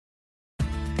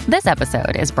This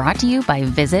episode is brought to you by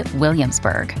Visit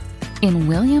Williamsburg. In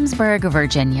Williamsburg,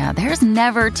 Virginia, there's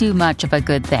never too much of a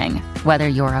good thing. Whether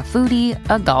you're a foodie,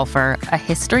 a golfer, a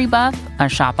history buff, a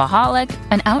shopaholic,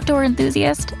 an outdoor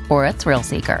enthusiast, or a thrill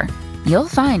seeker, you'll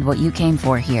find what you came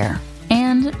for here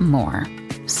and more.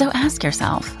 So ask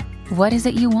yourself, what is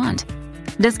it you want?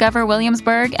 Discover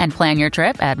Williamsburg and plan your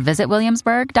trip at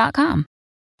visitwilliamsburg.com.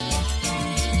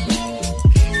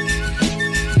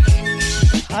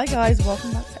 Hi guys,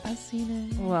 welcome back to As Seen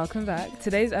In. Welcome back.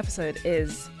 Today's episode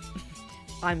is...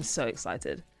 I'm so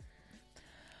excited.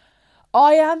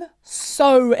 I am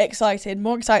so excited.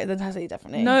 More excited than Tessie,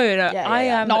 definitely. No, I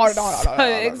am so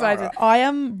excited. I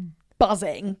am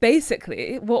buzzing.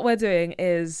 Basically, what we're doing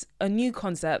is a new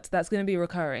concept that's going to be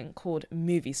recurring called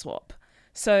movie swap.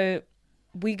 So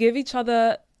we give each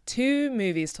other 2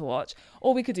 movies to watch,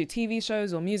 or we could do TV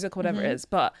shows or music, whatever it is,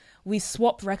 but we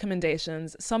swap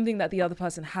recommendations, something that the other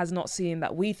person has not seen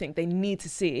that we think they need to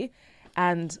see,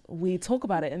 and we talk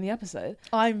about it in the episode.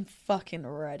 I'm fucking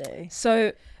ready.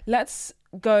 So let's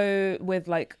go with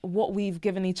like what we've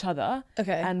given each other,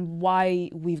 and why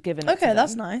we've given it to them.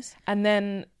 That's nice. And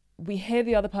then we hear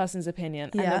the other person's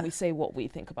opinion, and then we say what we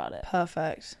think about it.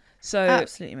 Perfect. So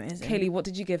absolutely amazing. Kaylee, what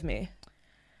did you give me?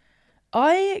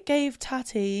 I gave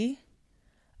Tatty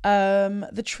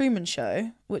the Truman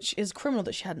Show, which is criminal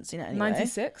that she hadn't seen it anyway.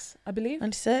 96, I believe.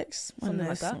 96? Something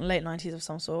like that. Late 90s of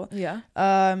some sort. Yeah.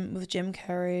 With Jim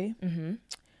Carrey. Mm-hmm.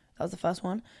 That was the first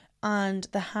one. And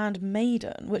The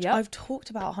Handmaiden, which I've talked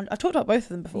about. I've talked about both of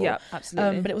them before. Yeah,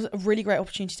 absolutely. But it was a really great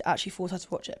opportunity to actually force her to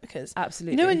watch it, because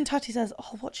absolutely, you know when Tati says,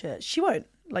 "Oh, watch it," she won't.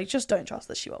 Like, just don't trust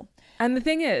that she will. And the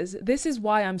thing is, this is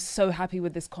why I'm so happy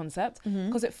with this concept,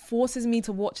 because it forces me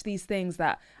to watch these things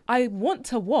that I want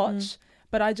to watch,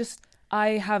 but I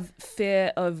have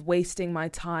fear of wasting my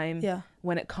time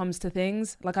when it comes to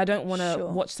things. Like, I don't want to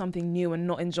watch something new and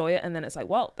not enjoy it, and then it's like,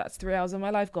 well, that's 3 hours of my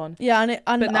life gone. Yeah,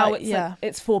 but now it's like,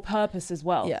 it's for purpose as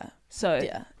well. Yeah. So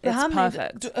it's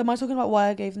perfect. Am I talking about why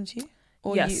I gave them to you?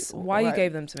 Or yes, why you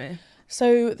gave them to me.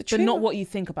 So but not what you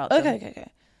think about them.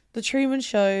 Okay. The Truman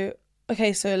Show.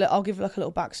 Okay, so I'll give like a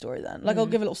little backstory then. Like, I'll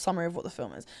give a little summary of what the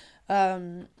film is.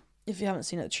 If you haven't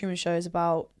seen it, the Truman Show is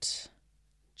about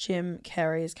Jim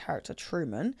Carrey's character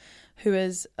Truman, who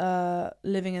is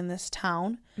living in this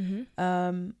town.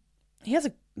 He has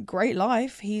a great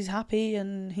life. He's happy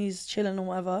and he's chilling or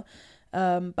whatever.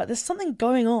 But there's something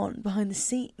going on behind the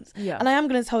scenes. Yeah. And I am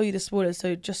going to tell you the spoilers,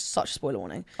 so just such spoiler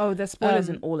warning. Oh, there's spoilers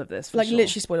in all of this, like,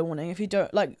 literally spoiler warning. If you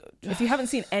don't, like... If you haven't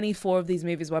seen any 4 of these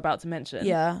movies we're about to mention...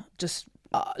 Yeah. Just...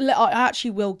 I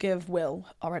actually will give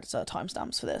our editor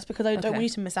timestamps for this, because I don't want you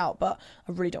to miss out, but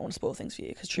I really don't want to spoil things for you,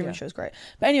 because Truman Show is great.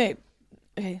 But anyway,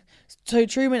 so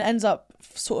Truman ends up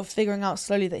sort of figuring out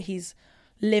slowly that he's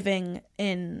living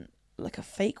in like a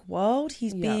fake world.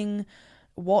 He's being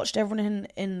watched. Everyone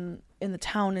in the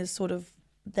town is sort of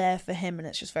there for him, and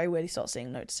it's just very weird. He starts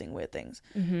noticing weird things.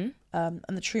 And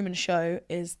the Truman Show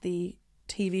is the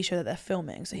TV show that they're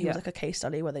filming. So he was like a case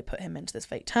study where they put him into this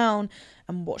fake town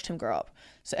and watched him grow up.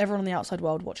 So everyone in the outside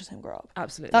world watches him grow up.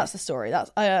 Absolutely. That's the story.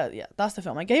 That's the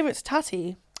film. I gave it to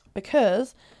Tatty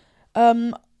because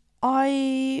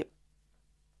I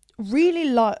really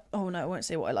like... Oh no, I won't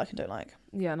say what I like and don't like.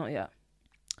 Yeah, not yet.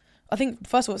 I think,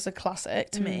 first of all, it's a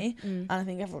classic to me, and I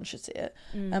think everyone should see it.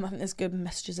 I think there's good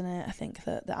messages in it. I think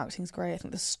that the acting's great. I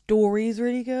think the story is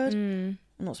really good. I'm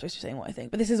not supposed to be saying what I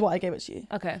think, but this is what I gave it to you.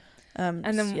 Okay. And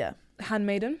then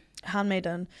Handmaiden?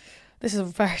 Handmaiden. This is a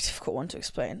very difficult one to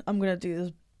explain. I'm going to do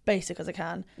as basic as I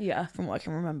can from what I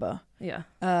can remember.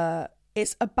 Yeah.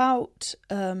 It's about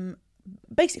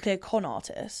basically a con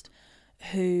artist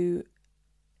who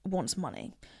wants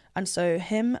money. And so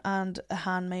him and a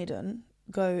handmaiden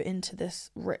go into this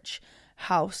rich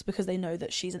house because they know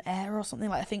that she's an heir or something.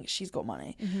 Like, I think she's got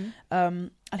money.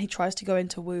 And he tries to go in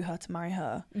to woo her to marry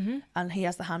her. And he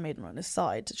has the handmaiden on his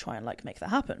side to try and like make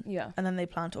that happen. Yeah. And then they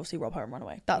plan to obviously rob her and run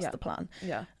away. That's the plan.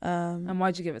 Yeah. And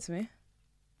why'd you give it to me?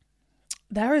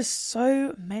 There is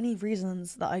so many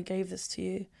reasons that I gave this to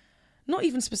you. Not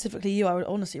even specifically you. I would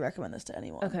honestly recommend this to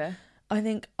anyone. Okay. I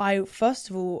think I, first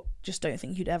of all, just don't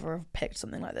think you'd ever have picked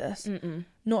something like this.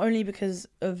 Not only because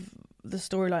of the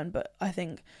storyline, but I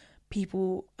think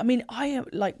people... I mean, I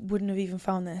like wouldn't have even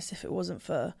found this if it wasn't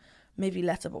for maybe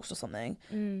Letterboxd or something.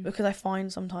 Because I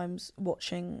find sometimes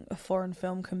watching a foreign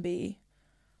film can be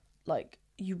like,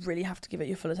 you really have to give it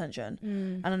your full attention.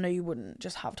 And I know you wouldn't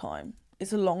just have time.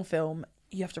 It's a long film.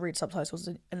 You have to read subtitles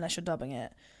unless you're dubbing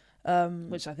it.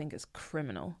 Which I think is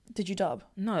criminal. Did you dub?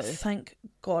 No. Thank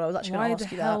God. I was actually going to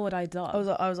ask you that. Why the hell would I dub?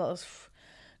 I was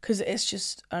because it's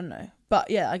just, I don't know. But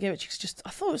yeah, I gave it to you 'cause just, I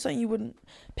thought it was something you wouldn't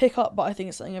pick up, but I think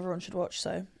it's something everyone should watch.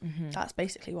 So that's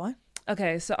basically why.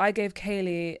 Okay, so I gave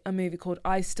Kaylee a movie called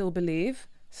I Still Believe,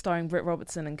 starring Britt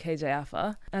Robertson and KJ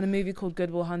Affa, and a movie called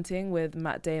Good Will Hunting with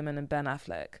Matt Damon and Ben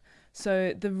Affleck.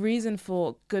 So the reason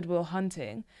for Good Will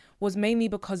Hunting was mainly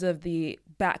because of the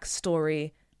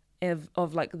backstory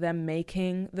of like them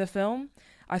making the film.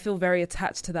 I feel very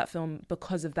attached to that film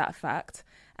because of that fact.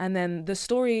 And then the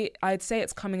story, I'd say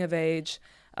it's coming of age,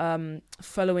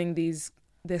 following this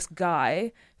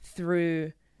guy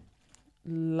through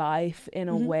life in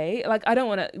a way. Like, I don't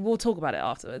want to, we'll talk about it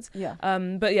afterwards. Yeah.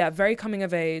 But yeah, very coming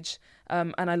of age.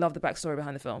 And I love the backstory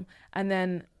behind the film. And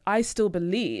then I Still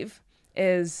Believe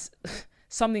is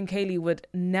something Kaylee would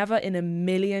never in a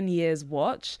million years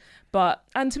watch.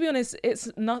 And to be honest, it's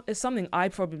something I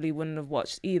probably wouldn't have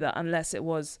watched either unless it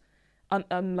was,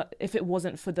 if it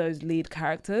wasn't for those lead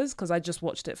characters, because I just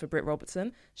watched it for Britt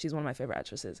Robertson. She's one of my favorite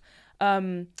actresses.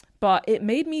 But it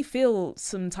made me feel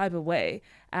some type of way,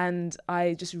 and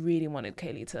I just really wanted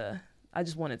Kaylee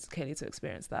to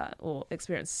experience that or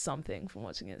experience something from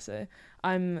watching it. So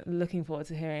I'm looking forward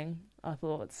to hearing our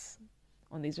thoughts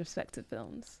on these respective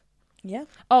films. Yeah.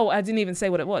 Oh, I didn't even say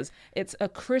what it was. It's a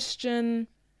Christian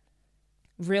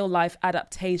real life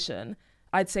adaptation.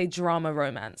 I'd say drama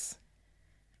romance.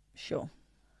 Sure.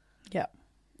 Yeah.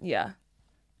 Yeah.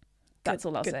 That's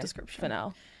all I'll say description for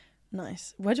now.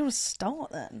 Nice. Where do you want to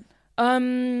start then?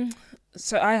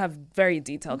 So I have very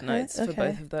detailed notes for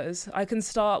both of those. I can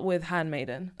start with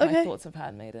Handmaiden. My thoughts of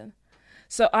Handmaiden.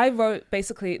 So I wrote,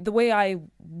 basically, the way I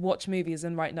watch movies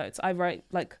and write notes, I write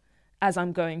like as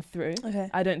I'm going through. Okay.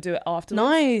 I don't do it afterwards.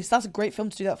 Nice. That's a great film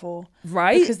to do that for.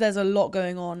 Right? Because there's a lot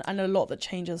going on and a lot that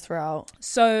changes throughout.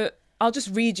 So I'll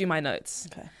just read you my notes.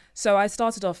 Okay. So I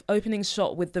started off opening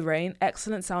shot with the rain,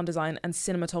 excellent sound design and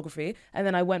cinematography. And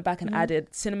then I went back and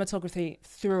added cinematography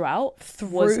throughout.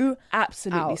 Was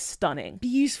absolutely stunning.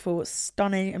 Beautiful,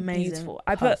 stunning, amazing. Beautiful.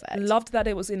 I loved that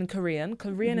it was in Korean.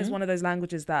 Korean is one of those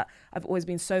languages that I've always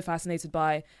been so fascinated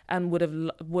by and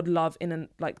would love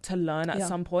to learn at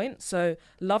some point. So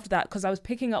loved that because I was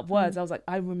picking up words. I was like,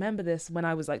 I remember this when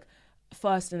I was like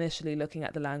first initially looking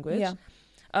at the language. Yeah.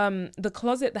 The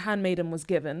closet the handmaiden was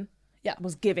given. Yeah,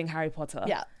 was giving Harry Potter.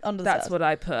 Yeah, that's what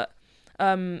I put.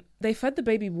 They fed the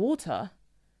baby water.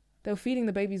 They were feeding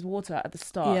the babies water at the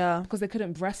start because they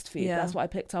couldn't breastfeed. Yeah. That's what I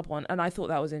picked up on, and I thought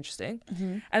that was interesting.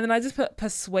 And then I just put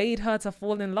persuade her to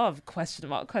fall in love ?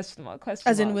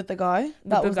 As in with the guy?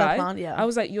 That was their plan, yeah. I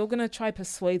was like, you're gonna try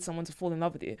persuade someone to fall in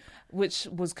love with you, which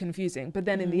was confusing. But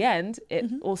then in the end, it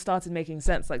all started making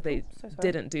sense. Like they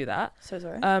didn't do that. So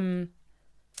sorry.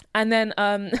 And then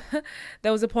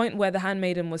there was a point where the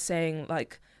handmaiden was saying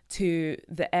like to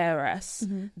the heiress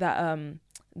that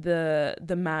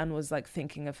the man was like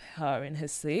thinking of her in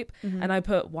his sleep. And I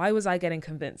put, why was I getting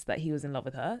convinced that he was in love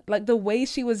with her? Like the way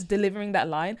she was delivering that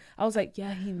line, I was like,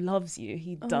 yeah, he loves you.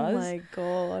 He does. Oh my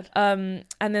God. And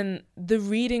then the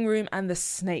reading room and the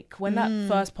snake, when that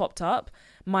first popped up,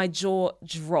 my jaw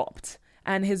dropped.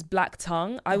 And his black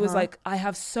tongue, I was like, I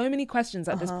have so many questions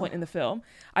at this point in the film.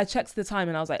 I checked the time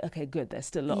and I was like, okay, good, there's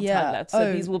still a lot of time left,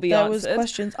 so these will be answered. There was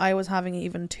questions I was having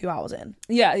even 2 hours in.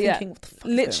 Yeah, thinking, what the fuck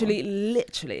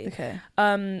literally. Okay.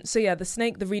 So yeah, the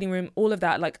snake, the reading room, all of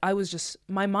that, like I was just,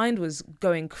 my mind was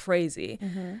going crazy.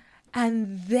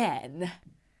 And then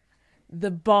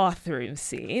the bathroom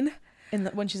scene.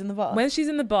 When she's in the bath? When she's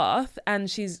in the bath and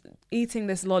she's eating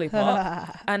this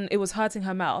lollipop and it was hurting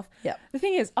her mouth. Yeah. The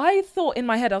thing is, I thought in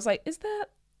my head, I was like, is there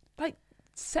like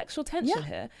sexual tension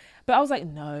here? But I was like,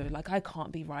 no, like I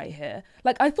can't be right here.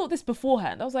 Like I thought this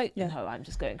beforehand. I was like, no, I'm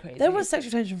just going crazy. There was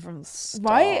sexual tension from the start.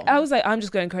 Right? I was like, I'm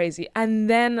just going crazy. And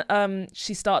then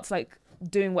she starts like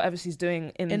doing whatever she's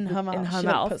doing in her mouth. She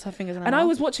like, puts her fingers in her and mouth. I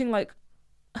was watching like,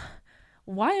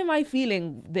 why am I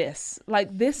feeling this?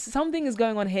 Like this, something is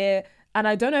going on here. And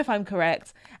I don't know if I'm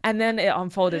correct. And then it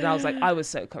unfolded and I was like, I was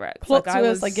so correct. Plot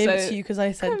twist, I gave it to you because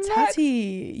I said,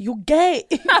 Tatty, you're gay.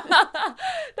 No,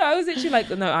 I was literally like,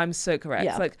 no, I'm so correct.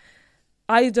 Yeah. Like,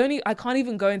 I can't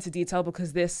even go into detail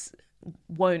because this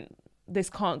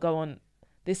can't go on.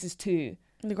 This is too...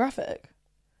 The graphic?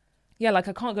 Yeah, like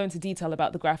I can't go into detail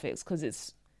about the graphics because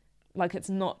it's like, it's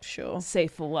not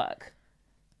safe for work.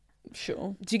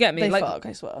 Sure. Do you get me? They like, fuck,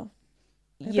 I swear.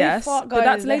 Yes, but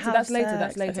that's later. That's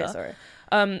later. Okay, sorry.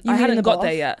 I hadn't got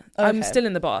there yet. Okay. I'm still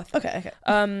in the bath. Okay.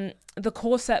 The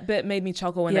corset bit made me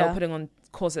chuckle when they were putting on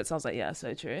corsets. I was like, yeah,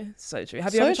 so true.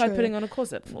 Have you ever tried putting on a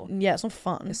corset before? Yeah, it's not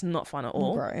fun. It's not fun at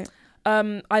all. Right.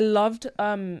 I loved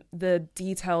the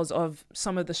details of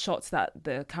some of the shots that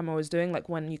the camera was doing, like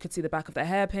when you could see the back of their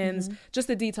hairpins. Just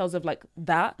the details of like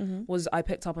that I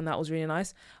picked up on. That was really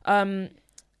nice.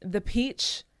 The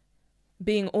peach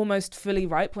being almost fully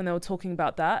ripe, when they were talking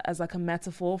about that as like a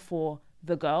metaphor for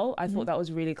the girl, I thought that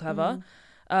was really clever.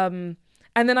 And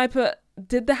then I put,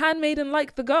 did the handmaiden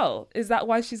like the girl? Is that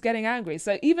why she's getting angry?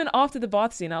 So even after the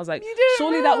bath scene, I was like,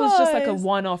 surely that was just like a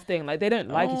one-off thing. Like, they don't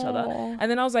like each other. And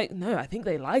then I was like, no, I think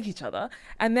they like each other.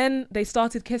 And then they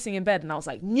started kissing in bed, and I was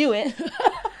like, knew it.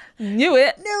 Knew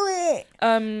it.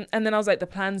 And then I was like, the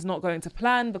plan's not going to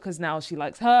plan because now she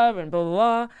likes her and blah,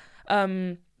 blah,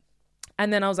 blah.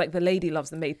 And then I was like, the lady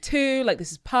loves the maid too. Like,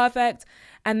 this is perfect.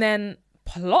 And then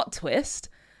plot twist,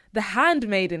 the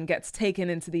handmaiden gets taken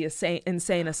into the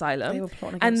insane asylum,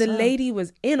 and the lady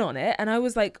was in on it, and I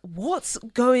was like, what's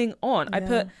going on? I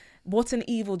put, what an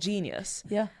evil genius.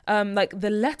 Like the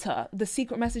letter, the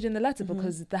secret message in the letter,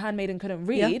 because the handmaiden couldn't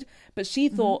read, but she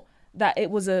thought that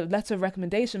it was a letter of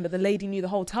recommendation, but the lady knew the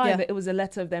whole time that it was a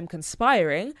letter of them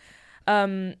conspiring.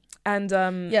 So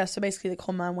basically the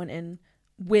con man went in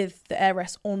with the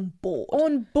heiress on board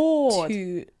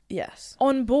to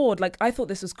on board. Like, I thought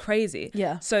this was crazy.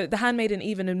 So the handmaiden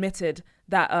even admitted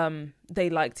that they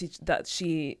liked each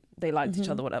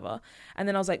other, whatever. And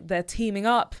then I was like, they're teaming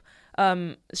up.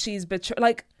 She's betrayed.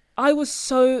 Like, I was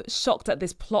so shocked at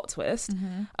this plot twist.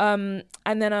 And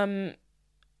then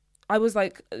I was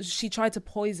like, she tried to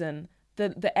poison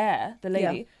the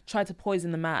lady tried to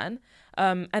poison the man.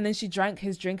 And then she drank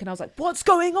his drink, and I was like, what's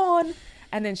going on?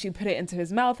 And then she put it into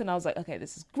his mouth, and I was like, okay,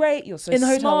 this is great. You're so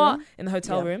smart. In the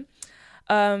hotel room.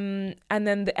 And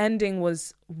then the ending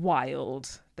was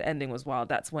wild.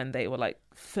 That's when they were like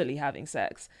fully having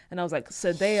sex. And I was like,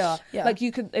 so they are like,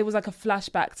 it was like a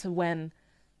flashback to when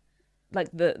like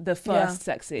the first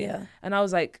sex scene. And I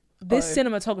was like, this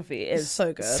cinematography is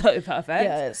so good. So perfect.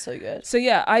 Yeah, it's so good. So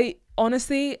yeah, I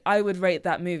would rate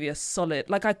that movie a solid,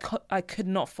 like I could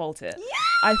not fault it.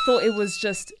 I thought it was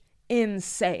just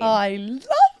insane. I love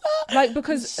that. Like,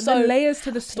 because the layers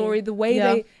to the story, the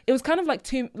way it was kind of like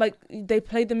they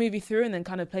played the movie through and then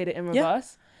kind of played it in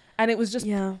reverse. And it was just,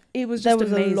 it was just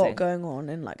amazing. A lot going on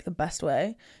in like the best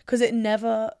way, because it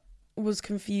never was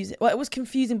confusing. Well, it was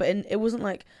confusing, but it wasn't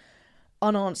like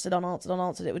unanswered.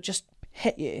 It would just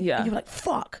hit you. And you were like,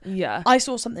 fuck. I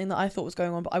saw something that I thought was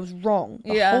going on, but I was wrong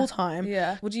the whole time.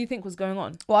 What do you think was going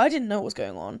on? Well, I didn't know what was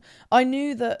going on. I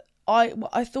knew that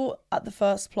I thought at the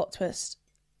first plot twist,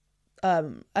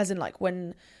 as in like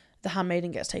when the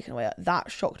handmaiden gets taken away,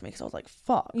 that shocked me, because I was like,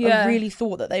 fuck. I really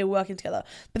thought that they were working together,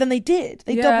 but then they did.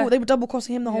 They were double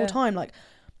crossing him the whole time. Like,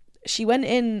 she went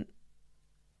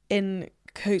in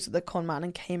cahoots with the con man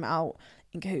and came out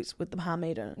in cahoots with the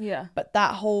handmaiden. But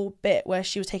that whole bit where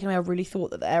she was taken away, I really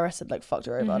thought that the heiress had like fucked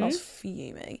her over, and I was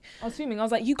fuming. I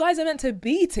was like, you guys are meant to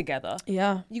be together.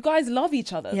 You guys love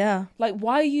each other. Like,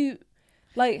 why are you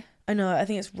like? I know, I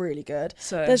think it's really good.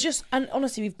 So there's just, and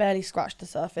honestly, we've barely scratched the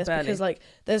surface, because like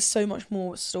there's so much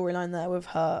more storyline there with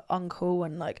her uncle,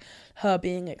 and like her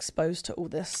being exposed to all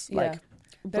this like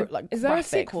is there graphic, a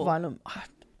sequel? Violent.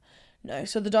 No,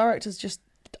 so the director's just,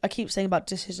 I keep saying about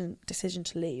decision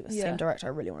to leave. It's the same director.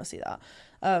 I really want to see that.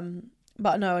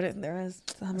 But no, I don't think there is.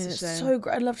 I mean, it's so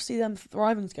great. I'd love to see them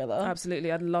thriving together.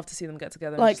 Absolutely, I'd love to see them get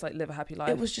together and just like live a happy life.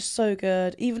 It was just so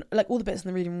good. Even like all the bits in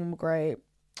the reading room were great.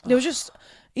 It was just,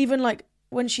 even like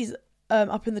when she's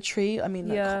up in the tree. I mean,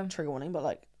 like, trigger warning, but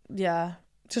like,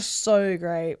 just so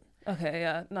great.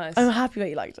 Okay, nice. I'm happy that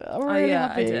you liked it. I'm really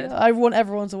happy. I did. I want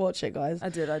everyone to watch it, guys. I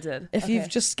did. If you've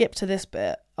just skipped to this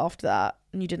bit after that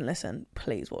and you didn't listen,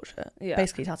 please watch it.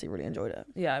 Basically, Tati really enjoyed it.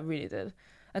 Yeah, I really did.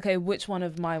 Okay, which one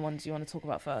of my ones do you want to talk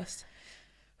about first?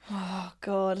 Oh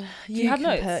God, you have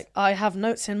notes? Pick. I have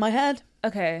notes in my head.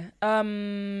 Okay.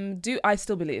 Do I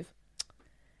Still Believe?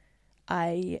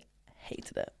 I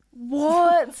hated it.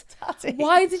 What? Tati.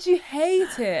 Why did you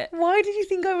hate it? Why did you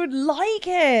think I would like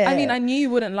it? I mean, I knew you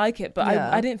wouldn't like it, but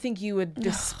I didn't think you would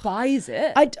despise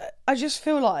it. I just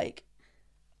feel like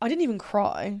I didn't even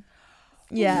cry.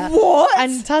 Yeah. What?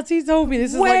 And Tati told me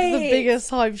this is like the biggest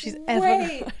time she's ever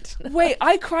cried. Wait,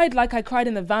 I cried like I cried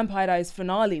in the Vampire Diaries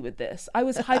finale with this. I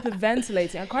was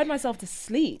hyperventilating. I cried myself to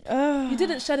sleep. You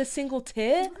didn't shed a single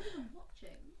tear?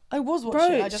 I was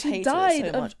watching it. I just hated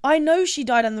it so much. I know she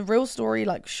died, and the real story,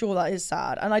 like, sure, that is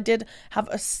sad. And I did have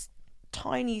a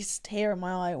tiny tear in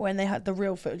my eye when they had the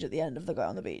real footage at the end of the guy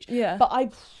on the beach. Yeah. But I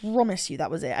promise you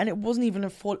that was it. And it wasn't even a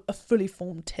fully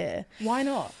formed tear. Why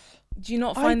not? Do you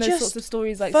not find those sorts of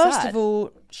stories like sad? First of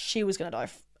all, she was going to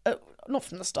die. Not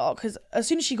from the start, because as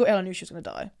soon as she got ill, I knew she was going to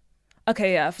die.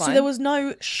 Okay, yeah, fine. So there was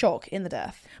no shock in the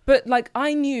death. But, like,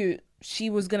 I knew she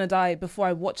was gonna die before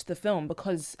I watched the film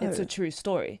because it's a true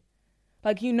story.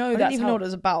 Like, you know, I didn't even know what it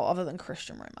was about other than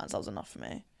Christian romance. That was enough for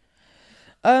me.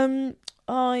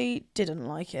 I didn't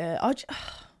like it. I just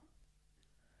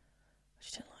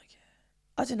didn't like it.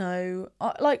 I don't know.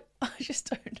 I just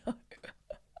don't know.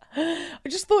 I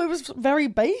just thought it was very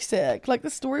basic. Like, the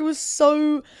story was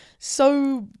so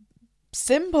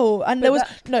simple. And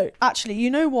actually,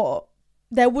 you know what?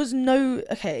 There was no...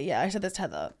 Okay, yeah, I said this to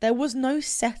Heather. There was no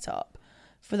setup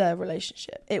for their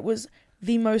relationship. It was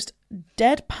the most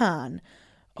deadpan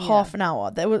half an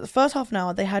hour. The first half an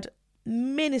hour, they had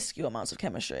minuscule amounts of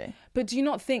chemistry. But do you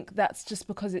not think that's just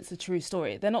because it's a true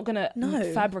story? They're not going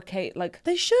to fabricate, like...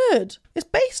 They should. It's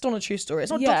based on a true story.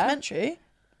 It's not a documentary.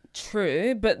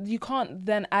 True, but you can't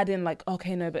then add in, like,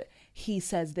 okay, no, but he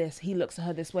says this, he looks at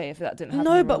her this way, if that didn't happen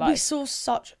in real life. We saw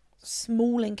such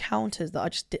small encounters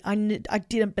that I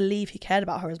didn't believe he cared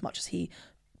about her as much as he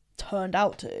turned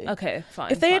out to. Okay,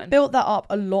 fine. If they had built that up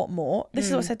a lot more, this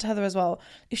is what I said to Heather as well,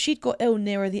 if she'd got ill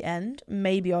nearer the end,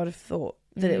 maybe I would have thought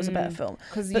that it was a better film.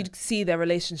 Because you'd see their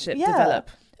relationship develop.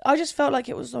 I just felt like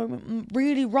it was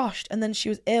really rushed, and then she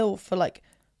was ill for like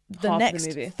the Half next the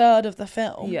movie. third of the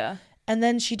film. Yeah. And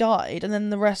then she died, and then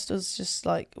the rest was just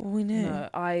like, we knew. No,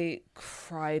 I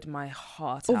cried my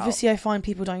heart out. Obviously, I find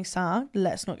people dying sad.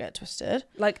 Let's not get twisted.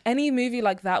 Like, any movie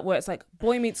like that where it's like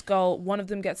boy meets girl, one of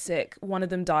them gets sick, one of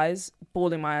them dies,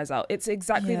 bawling my eyes out. It's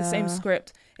exactly the same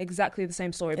script, exactly the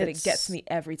same story, but it gets me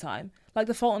every time. Like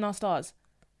The Fault in Our Stars.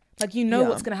 Like, you know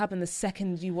what's going to happen the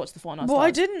second you watch The Fault in Our Stars. Well,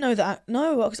 I didn't know that.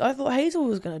 No, because I thought Hazel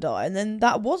was going to die, and then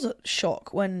that was a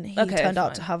shock when he turned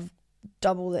out to have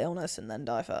double the illness and then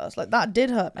die first. Like, that did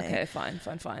hurt me. Okay, fine.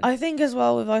 I think as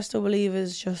well, if I Still Believe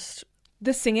is just...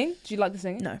 The singing? Do you like the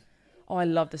singing? No. Oh, I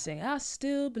love the singing. I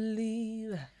still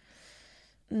believe.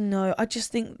 No, I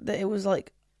just think that it was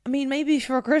like... I mean, maybe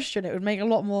for a Christian, it would make a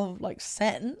lot more, like,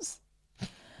 sense.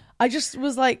 I just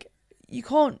was like, you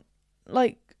can't,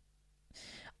 like...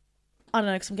 I don't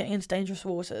know, because I'm getting into dangerous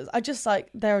waters. I just, like,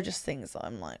 there are just things that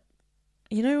I'm like...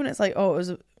 You know when it's like, oh, it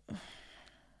was...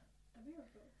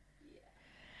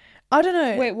 I don't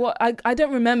know. Wait, what? I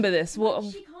don't remember this. What?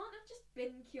 She can't have just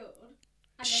been cured.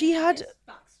 And she then had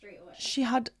back straight away. She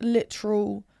had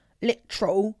literal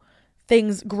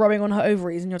things growing on her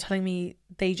ovaries, and you're telling me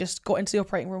they just got into the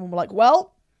operating room and were like,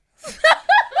 well,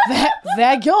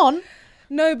 they're gone.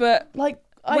 No, but like,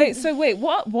 what? It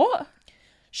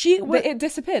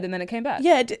disappeared and then it came back.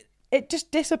 Yeah, it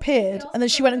just disappeared, and then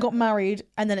she went and got married,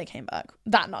 and then it came back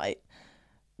that night.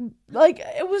 Like,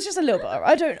 it was just a little bit.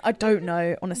 I don't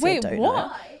know. Honestly, wait, I don't what?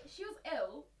 know. She was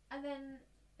ill, and then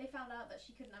they found out that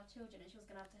she couldn't have children, and she was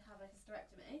gonna have a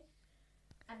hysterectomy.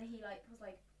 And he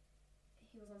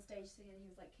was on stage singing. He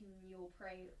was like, "Can you all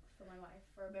pray for my wife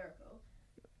for a miracle?"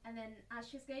 And then as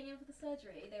she was going in for the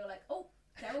surgery, they were like, "Oh,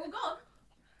 they're all gone."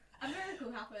 A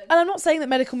miracle happened. And I'm not saying that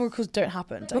medical miracles don't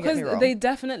happen. Don't get me wrong. They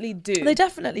definitely do. They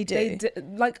definitely do.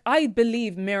 Like, I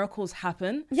believe miracles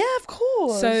happen. Yeah, of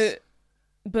course. So,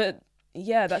 but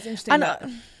yeah, that's interesting. No,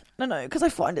 because I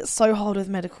find it so hard with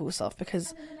medical stuff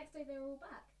because. And then the next day they were all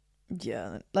back.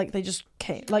 Yeah, like they just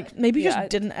came. Like maybe you just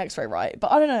didn't X-ray right,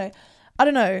 but I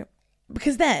don't know,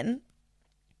 because then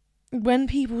when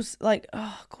people's like,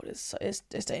 oh god, it's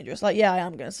dangerous. Like, yeah, I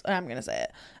am gonna say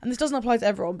it, and this doesn't apply to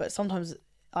everyone, but sometimes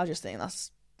I just think that's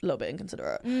a little bit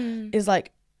inconsiderate. Is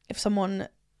like, if someone,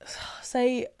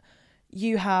 say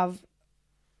you have,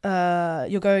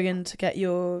 you're going in to get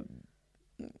you're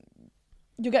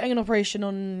getting an operation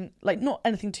on, like, not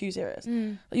anything too serious.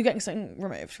 Like, you're getting something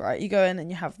removed, right? You go in and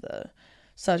you have the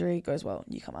surgery, goes well,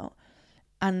 you come out.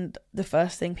 And the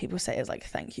first thing people say is like,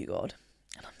 thank you, God.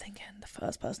 And I'm thinking, the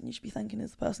first person you should be thanking is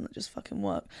the person that just fucking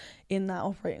worked in that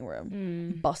operating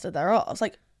room, busted their ass.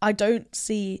 Like,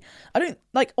 obviously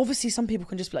some people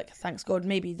can just be like, thanks God,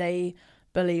 maybe they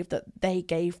believe that they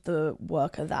gave the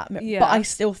worker that. But I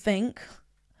still think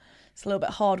it's a little bit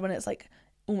hard when it's like,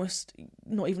 almost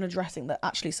not even addressing that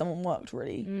actually someone worked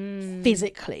really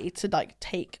physically to, like,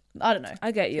 take, I don't know.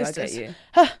 I get you. I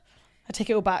take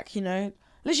it all back, you know.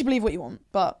 Literally believe what you want,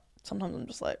 but sometimes I'm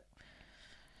just like,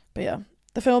 but yeah,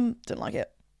 the film, didn't like it.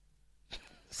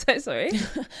 So sorry.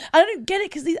 I don't get it,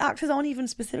 because these actors aren't even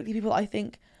specifically people that I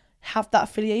think have that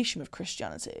affiliation with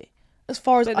Christianity, as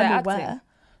far as I'm aware. Acting.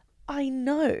 I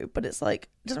know, but it's like,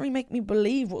 it doesn't really make me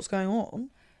believe what's going on.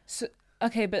 So,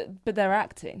 okay, but they're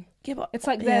acting. Yeah, but it's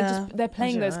like they're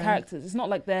playing those characters. It's not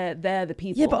like they're the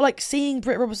people. Yeah, but like seeing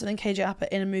Britt Robertson and KJ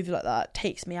Apa in a movie like that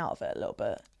takes me out of it a little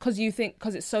bit. Because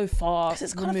it's so far. Because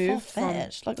it's kind of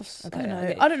far-fetched. Like,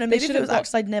 okay. I don't know. Maybe if it was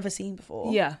actors I'd never seen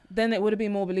before. Yeah, then it would have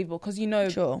been more believable. Because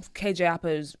KJ Apa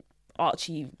is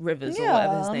Archie Rivers or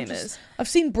whatever his name is. I've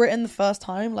seen Britain the first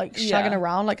time, like shagging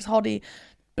around. Like it's hardly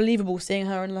believable seeing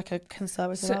her in like a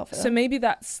conservative outfit. So maybe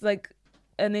that's like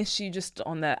an issue just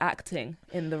on their acting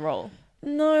in the role.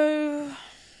 No,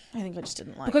 I think I just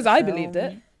didn't like because I believed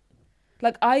it.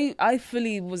 Like I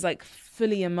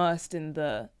fully immersed in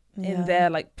their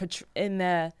like in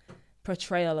their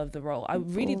portrayal of the role. I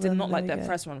really did not like their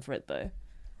press run for it though.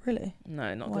 Really?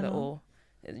 No, not good at all.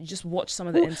 You just watch some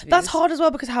of the interviews. That's hard as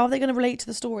well, because how are they going to relate to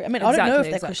the story? I mean, I don't know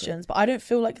if they're Christians, but I don't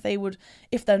feel like they would.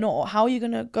 If they're not, how are you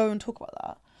going to go and talk about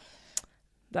that?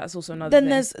 That's also another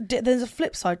then thing. There's a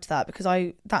flip side to that, because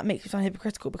that makes me sound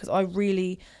hypocritical, because I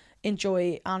really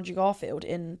enjoy Andrew Garfield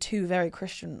in two very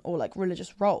Christian or like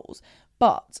religious roles,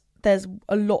 but there's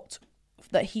a lot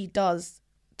that he does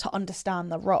to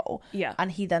understand the role,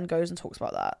 and he then goes and talks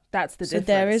about that. That's the difference.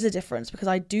 So there is a difference, because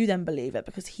I do then believe it,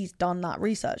 because he's done that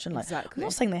research, and like I'm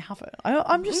not saying they haven't.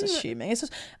 I'm just assuming. It's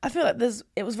just I feel like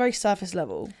it was very surface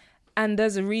level. And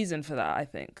there's a reason for that, I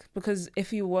think, because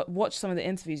if you watch some of the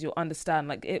interviews, you'll understand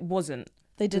like it wasn't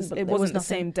the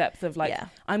same depth of like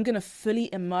I'm gonna fully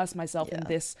immerse myself in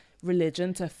this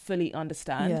religion to fully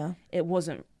understand. It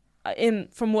wasn't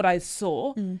from what I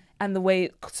saw and the way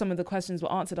some of the questions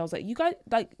were answered. I was like, you guys,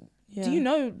 like, do you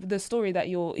know the story that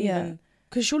you're even?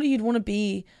 Because surely you'd want to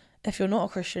be, if you're not a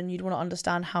Christian, you'd want to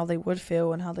understand how they would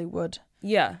feel and how they would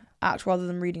act, rather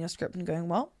than reading a script and going,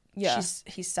 well,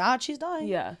 he's sad, she's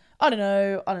dying. I don't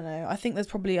know. I think there's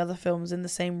probably other films in the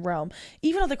same realm,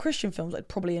 even other Christian films I'd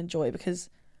probably enjoy, because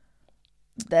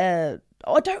they're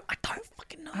I don't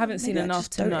fucking know. I haven't seen enough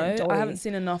to know. I haven't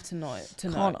seen enough to know.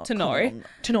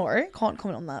 Can't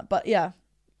comment on that. But yeah,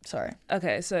 sorry.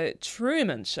 Okay, so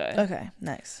Truman Show. Okay,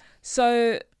 next.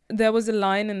 So there was a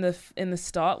line in the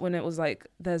start when it was like,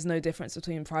 "There's no difference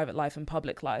between private life and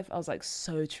public life." I was like,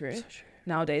 so true. So true.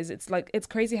 Nowadays, it's like, it's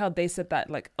crazy how they said that.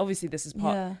 Like, obviously, they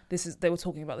were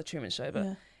talking about the Truman Show,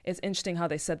 but it's interesting how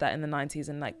they said that in the 90s,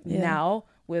 and like now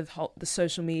with the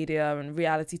social media and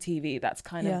reality TV, that's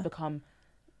kind of become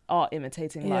art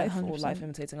imitating life, 100%. Or life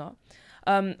imitating art.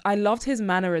 I loved his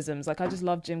mannerisms. Like, I just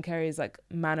loved Jim Carrey's like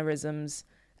mannerisms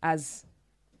as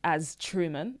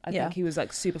Truman. I think he was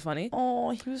like super funny.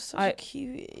 Oh, he was such a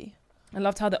cutie. I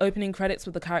loved how the opening credits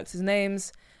with the characters'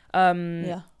 names.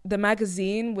 The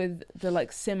magazine with the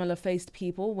like similar faced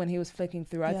people when he was flicking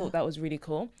through, I thought that was really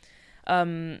cool.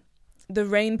 The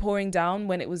rain pouring down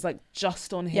when it was like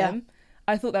just on him,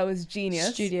 I thought that was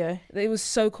genius. Studio. It was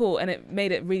so cool, and it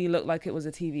made it really look like it was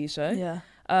a TV show.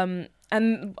 And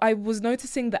I was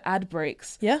noticing the ad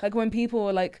breaks, like when people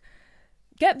were like,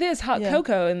 get this hot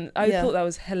cocoa, and I thought that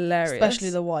was hilarious.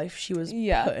 Especially the wife, she was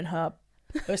putting her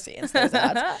pussy into those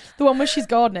ads. The one where she's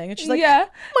gardening and she's like,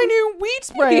 my new weed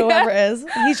spray, or whatever it is,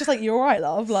 and he's just like, you're right,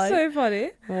 love. Like, so funny.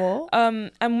 What?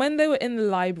 And when they were in the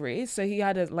library, so he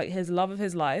had his love of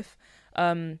his life,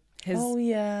 when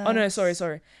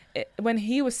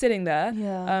he was sitting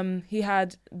there, he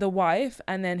had the wife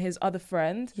and then his other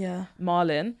friend,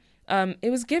 Marlon. It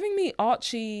was giving me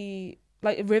Archie,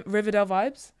 like Riverdale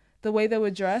vibes, the way they were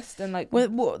dressed, and like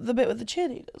what, the bit with the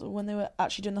cheerleaders, or when they were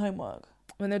actually doing the homework.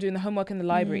 When they're doing the homework in the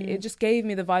library, it just gave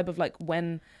me the vibe of like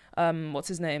when what's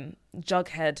his name,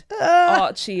 Jughead,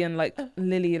 Archie, and like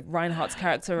Lily Reinhardt's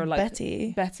character, or like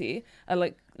Betty are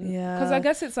like, because I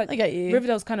guess it's like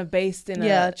Riverdale's kind of based in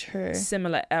a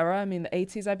similar era. I mean, the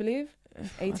 80s, I believe,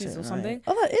 80s or something.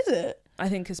 Oh, that is it. I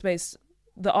think it's based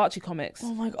the Archie comics.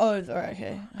 Oh my god! Oh, right,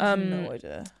 okay. I have no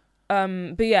idea.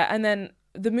 But yeah, and then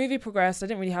the movie progressed. I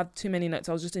didn't really have too many notes.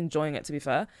 I was just enjoying it, to be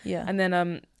fair. Yeah. And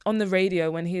then on the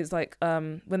radio, when he's like,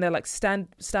 when they're like stand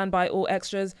by all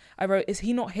extras, I wrote, is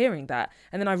he not hearing that?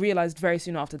 And then I realized very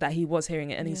soon after that he was hearing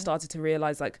it, and he started to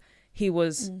realize like he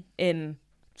was in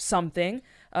something.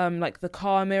 Like the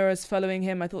car mirrors following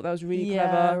him. I thought that was really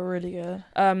clever. Yeah, really good.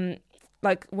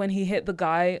 Like when he hit the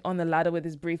guy on the ladder with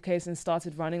his briefcase and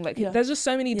started running, like there's just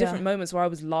so many different moments where I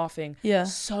was laughing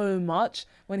so much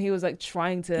when he was like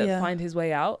trying to find his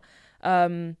way out.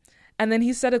 And then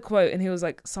he said a quote, and he was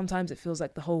like, sometimes it feels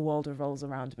like the whole world revolves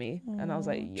around me. And I was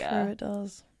like, yeah, true, it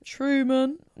does.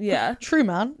 Truman. Yeah.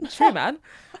 Truman.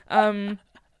 And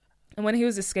when he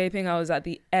was escaping, I was at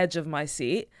the edge of my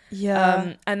seat.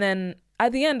 Yeah. And then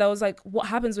at the end, I was like, what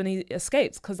happens when he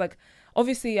escapes? Because like,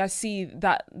 obviously I see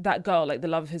that girl, like the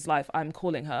love of his life, I'm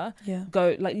calling her,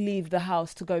 go like leave the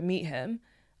house to go meet him,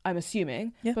 I'm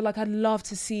assuming. But like, I'd love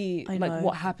to see like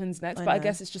what happens next. But I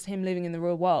guess it's just him living in the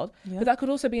real world. But that could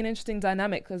also be an interesting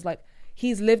dynamic, because like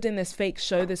he's lived in this fake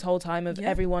show this whole time of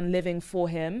everyone living for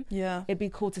him. It'd be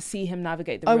cool to see him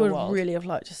navigate the real world. I would really have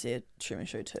liked to see a Truman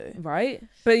Show too. Right?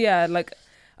 But yeah, like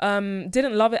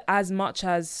Didn't love it as much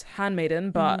as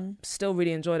Handmaiden, but still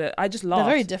really enjoyed it. I just laughed.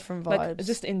 They're very different vibes. Like, I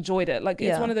just enjoyed it. Like,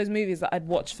 it's one of those movies that I'd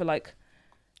watch for like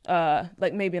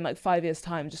maybe in like 5 years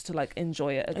time just to like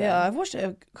enjoy it again. Yeah, I've watched it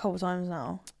a couple times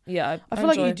now. Yeah, I feel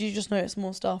like you do just notice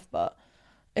more stuff, but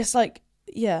it's like,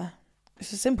 yeah,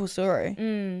 it's a simple story.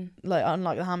 Like,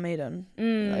 unlike The Handmaiden,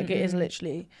 like it is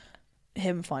literally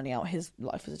him finding out his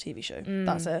life as a TV show.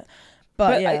 That's it.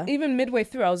 But yeah, even midway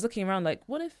through, I was looking around like,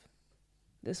 what if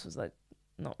this was like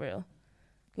not real?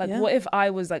 Like, what if I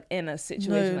was like in a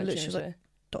situation like literally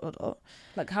like ...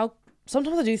 Like, how?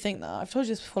 Sometimes I do think that. I've told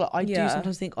you this before. Like, I do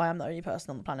sometimes think I am the only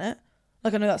person on the planet.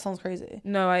 Like, I know that sounds crazy.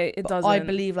 No, it doesn't. I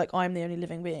believe like I'm the only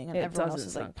living being, and everyone else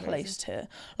is like placed here.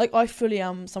 Like, I fully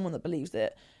am someone that believes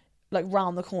that. Like,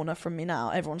 round the corner from me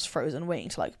now, everyone's frozen, waiting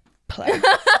to like play.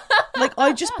 Like,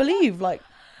 I just believe. Like,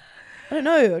 I don't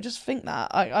know. I just think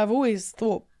that. I've always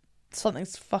thought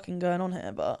something's fucking going on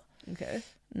here, but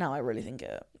now I really think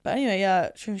it. But anyway, yeah,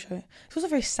 Truman Show. It's also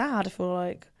very sad. I feel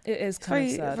like it is kind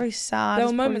of sad. Very sad. There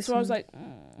were moments where I was like,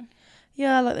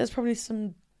 yeah, like there's probably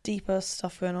some deeper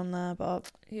stuff going on there,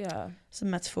 but some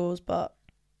metaphors. But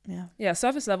yeah,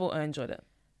 surface level, I enjoyed it.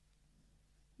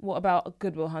 What about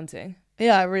Good Will Hunting?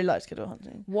 Yeah, I really liked Good Will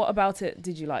Hunting. What about it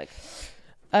did you like?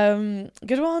 Good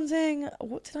Will Hunting,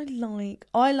 what did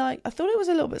I like? I thought it was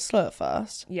a little bit slow at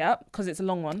first. Yeah, because it's a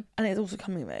long one. And it's also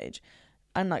coming of age.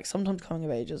 And like sometimes coming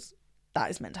of age is that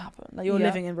is meant to happen. Like, you're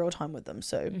living in real time with them,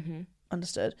 so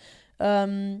understood.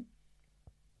 Loved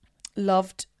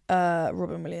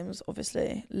Robin Williams,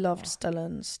 obviously. Loved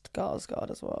Stellan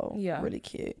Skarsgård as well. Yeah. Really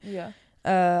cute. Yeah.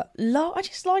 I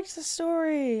just liked the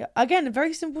story. Again, a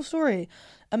very simple story.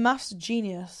 A maths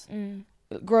genius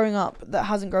growing up that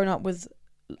hasn't grown up with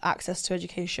access to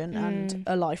education and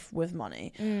a life with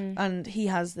money. And he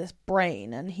has this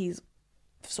brain and he's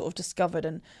sort of discovered,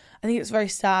 and I think it's very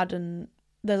sad, and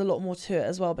there's a lot more to it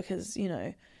as well, because, you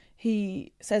know,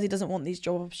 he says he doesn't want these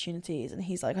job opportunities, and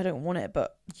he's like, I don't want it,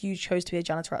 but you chose to be a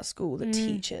janitor at school that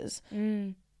teaches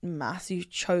maths. You've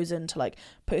chosen to like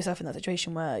put yourself in that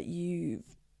situation where you've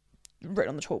written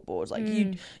on the chalkboards, like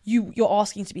you're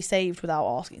asking to be saved without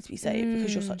asking to be saved,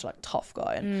 because you're such a like tough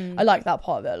guy, and I like that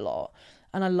part of it a lot.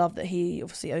 And I love that he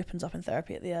obviously opens up in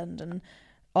therapy at the end, and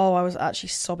I was actually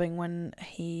sobbing when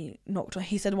he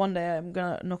said, one day I'm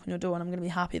gonna knock on your door and I'm gonna be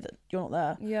happy that you're not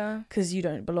there, because you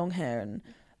don't belong here. And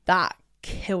that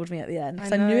killed me at the end,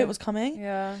 because I knew it was coming.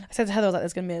 I said to Heather, I was like,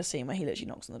 there's gonna be a scene where he literally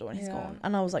knocks on the door and he's gone,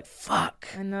 and I was like, fuck,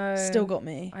 I know, still got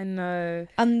me. I know.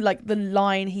 And like the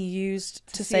line he used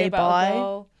to say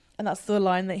bye, and that's the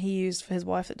line that he used for his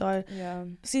wife that died.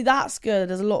 See, that's good.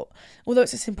 There's a lot, although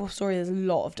it's a simple story, there's a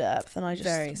lot of depth, and I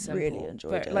just really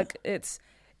enjoyed it. Like,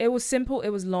 it was simple, it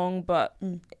was long, but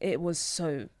it was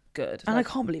so good. And like,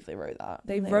 I can't believe they wrote that.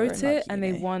 They wrote it, and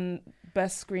they won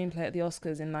Best Screenplay at the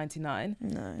Oscars in 1999.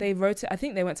 No. They wrote it, I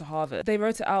think they went to Harvard. They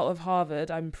wrote it out of Harvard,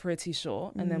 I'm pretty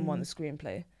sure, and then won the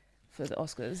screenplay for the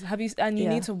Oscars. You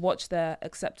need to watch their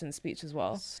acceptance speech as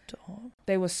well. Stop.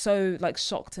 They were so like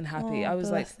shocked and happy. I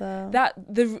was like, them.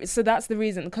 So that's the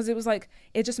reason, because it was like,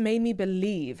 it just made me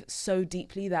believe so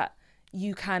deeply that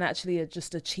you can actually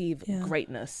just achieve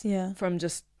greatness from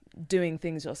just doing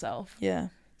things yourself.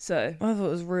 So I thought it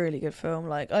was a really good film.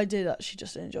 Like, I did actually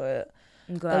just enjoy it.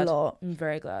 I'm glad. A lot. I'm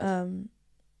very glad.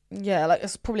 Like,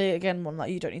 it's probably again one that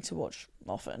you don't need to watch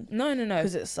often. No,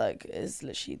 because it's like, it's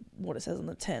literally what it says on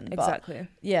the tin. Exactly. But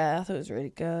yeah, I thought it was really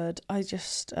good. I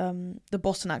just the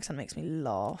Boston accent makes me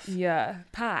laugh. Yeah,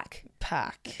 pack.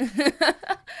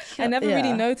 I never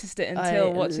really noticed it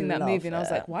until watching that movie, and I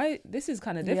was like, why? This is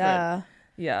kind of different.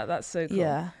 Yeah, that's so cool.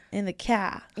 Yeah, in the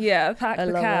car. Yeah, pack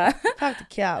the car. Pack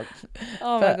the car.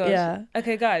 Oh my gosh. Yeah.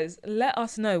 Okay, guys, let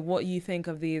us know what you think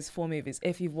of these 4 movies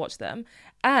if you've watched them,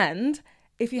 and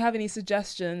if you have any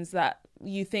suggestions that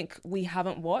you think we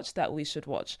haven't watched that we should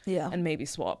watch. And maybe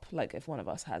swap, like if one of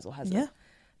us has or hasn't. Yeah.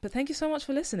 But thank you so much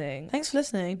for listening. Thanks for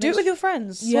listening. Do it with your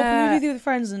friends. Swap a movie with your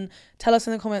friends and tell us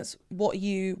in the comments what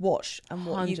you watched and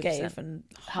what you gave and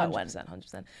how it went.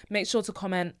 100%. Make sure to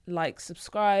comment, like,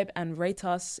 subscribe, and rate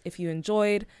us if you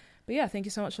enjoyed. But yeah, thank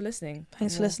you so much for listening.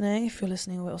 Thanks for listening. If you're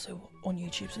listening, we're also on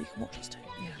YouTube, so you can watch us too.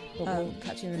 Yeah. But we'll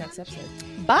catch you in the next episode.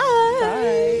 Bye.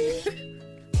 Bye.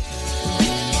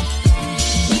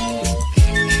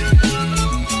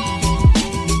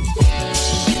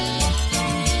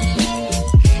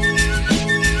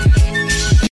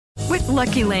 With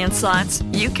Lucky Land Slots,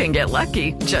 you can get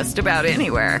lucky just about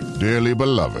anywhere. Dearly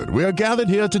beloved, we are gathered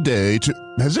here today to...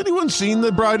 Has anyone seen the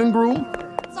bride and groom?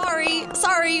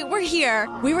 Sorry, we're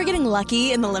here. We were getting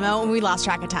lucky in the limo and we lost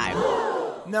track of time.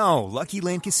 No, Lucky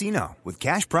Land Casino, with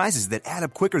cash prizes that add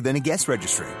up quicker than a guest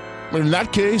registry. in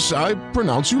that case, I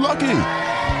pronounce you lucky.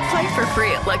 Play for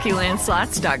free at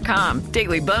LuckyLandSlots.com.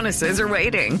 Daily bonuses are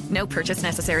waiting. No purchase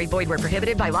necessary. Void where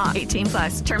prohibited by law.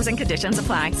 18+. Terms and conditions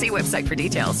apply. See website for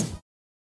details.